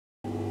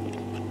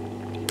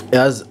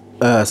As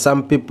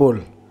some people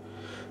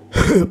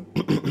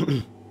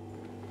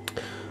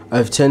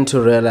I've tend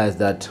to realize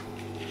that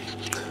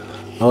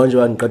I want you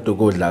to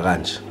go to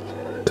kanje.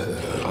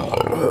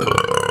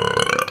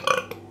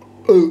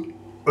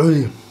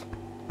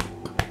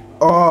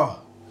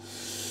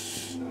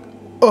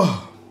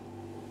 Oh,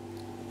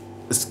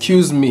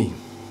 excuse me.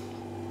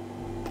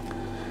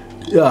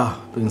 Yeah,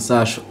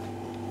 pensasho.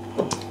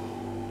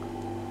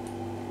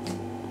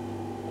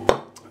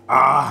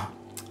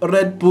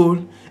 Red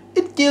Bull,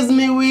 it gives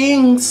me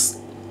wings.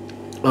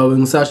 Oh,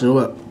 pensasho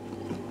what?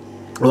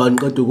 Oh, I'm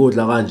going to go to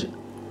kanje.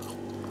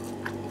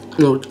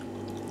 No,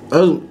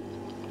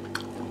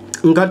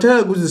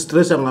 ngingatheka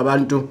ukuzistressa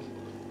ngabantu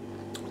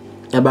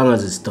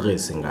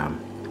abangazistress ngami.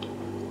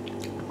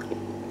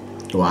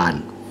 1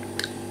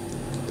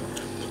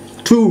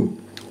 2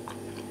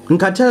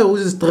 ngikhathele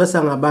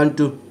ukuzistressa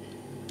ngabantu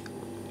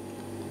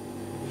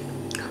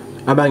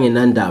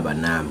abangenandaba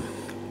nami.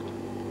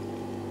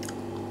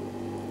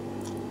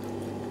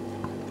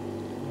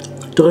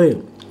 3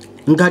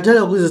 ngikhathele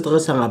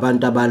ukuzistressa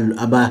ngabantu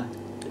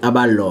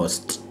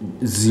aba-lost,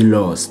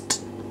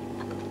 zi-lost.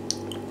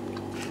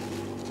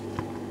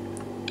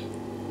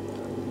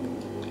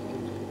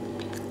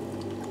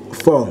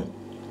 4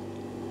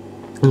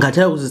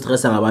 ngikhathele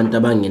ukuzistressa ngabantu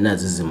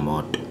abangenazo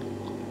izimoto.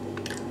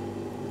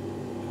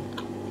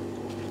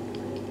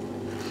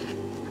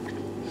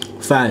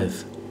 5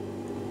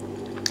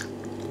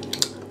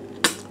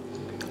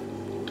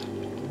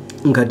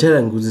 ngikhathele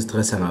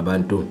ukuzistressa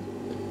ngabantu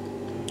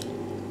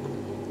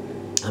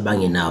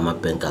abangenawo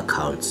ama-bank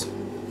accounts.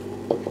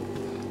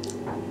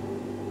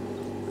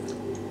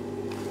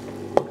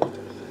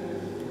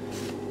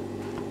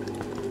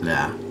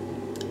 Yeah.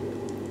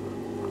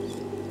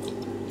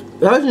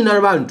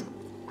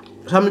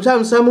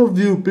 Sometimes some of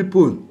you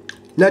people,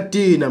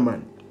 Latina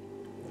man.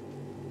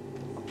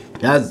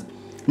 Yes,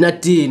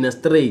 Latina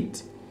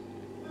straight.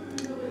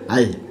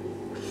 Aye.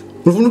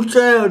 Nifuna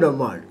ukutshena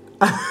man.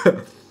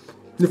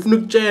 Nifuna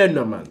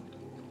ukutshena man.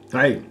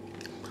 Aye.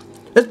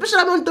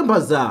 Especially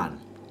amantombazana.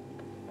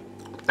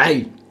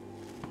 Aye.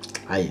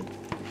 Aye.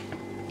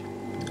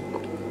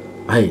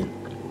 Aye.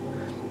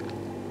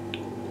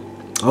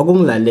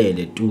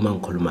 Akungilalele tu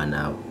mangikhuluma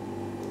nawe.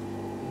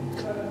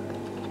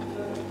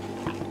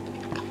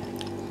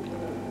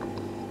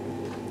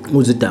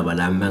 Uzidaba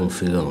lami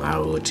mangifike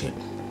ngawo ukuthi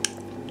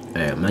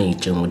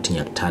mangitshela ukuthi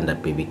ngiyakuthanda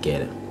baby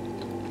girl.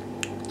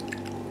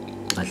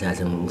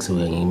 Kahle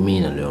ngisuke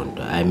ngimina leyo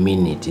nto. I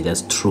mean it,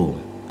 that's true.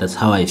 That's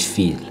how I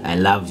feel. I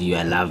love you,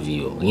 I love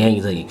you. Ngeke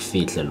ngize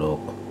ngikufihle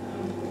lokho.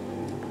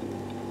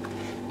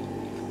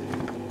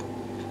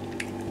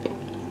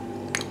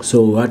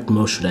 So what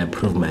more should I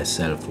prove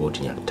myself ukuthi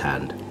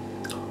ngiyakuthanda?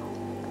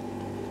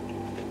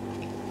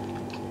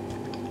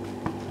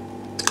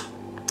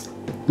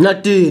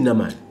 Latina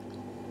man.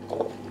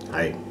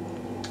 Hayi.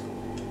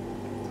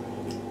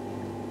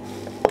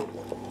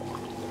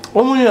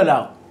 Omunye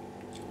la.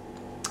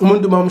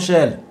 Umuntu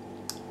mamshela.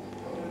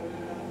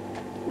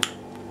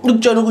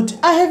 Ukutshela ukuthi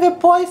I have a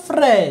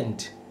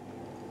boyfriend.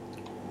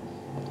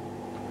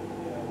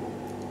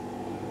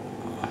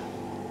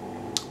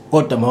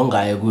 Kodwa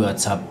mawungaye ku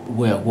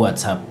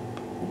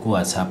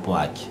WhatsApp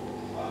wakhe.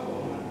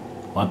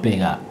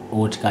 Wabheka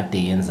ukuthi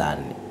kade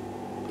yenzani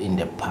in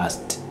the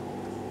past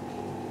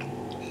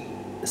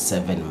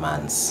 7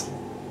 months.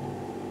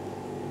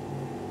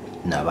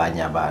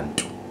 Nabanye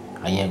abantu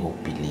angeke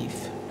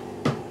ukubelieve.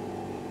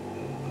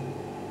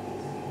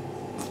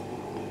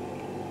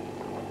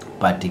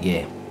 But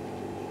again,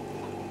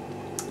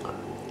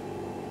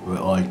 we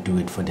all do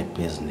it for the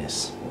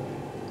business.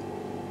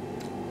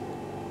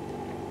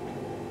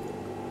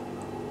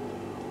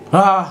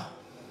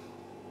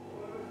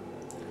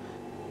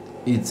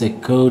 It's a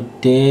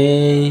good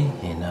day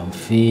and I'm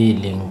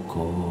feeling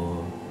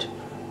good.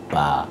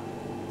 Baba,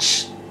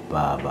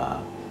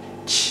 baba,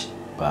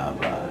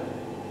 baba.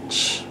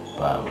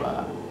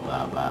 Baba,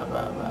 baba,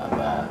 baba,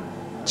 baba,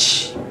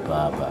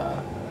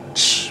 baba,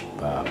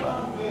 baba,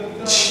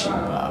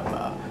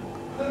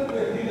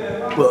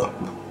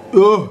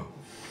 baba.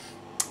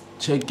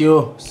 Check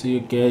you. See you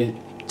guys.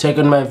 Check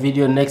on my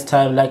video next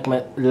time.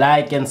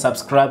 Like and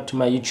subscribe to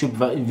my YouTube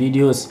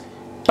videos.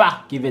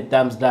 Give it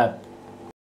thumbs up.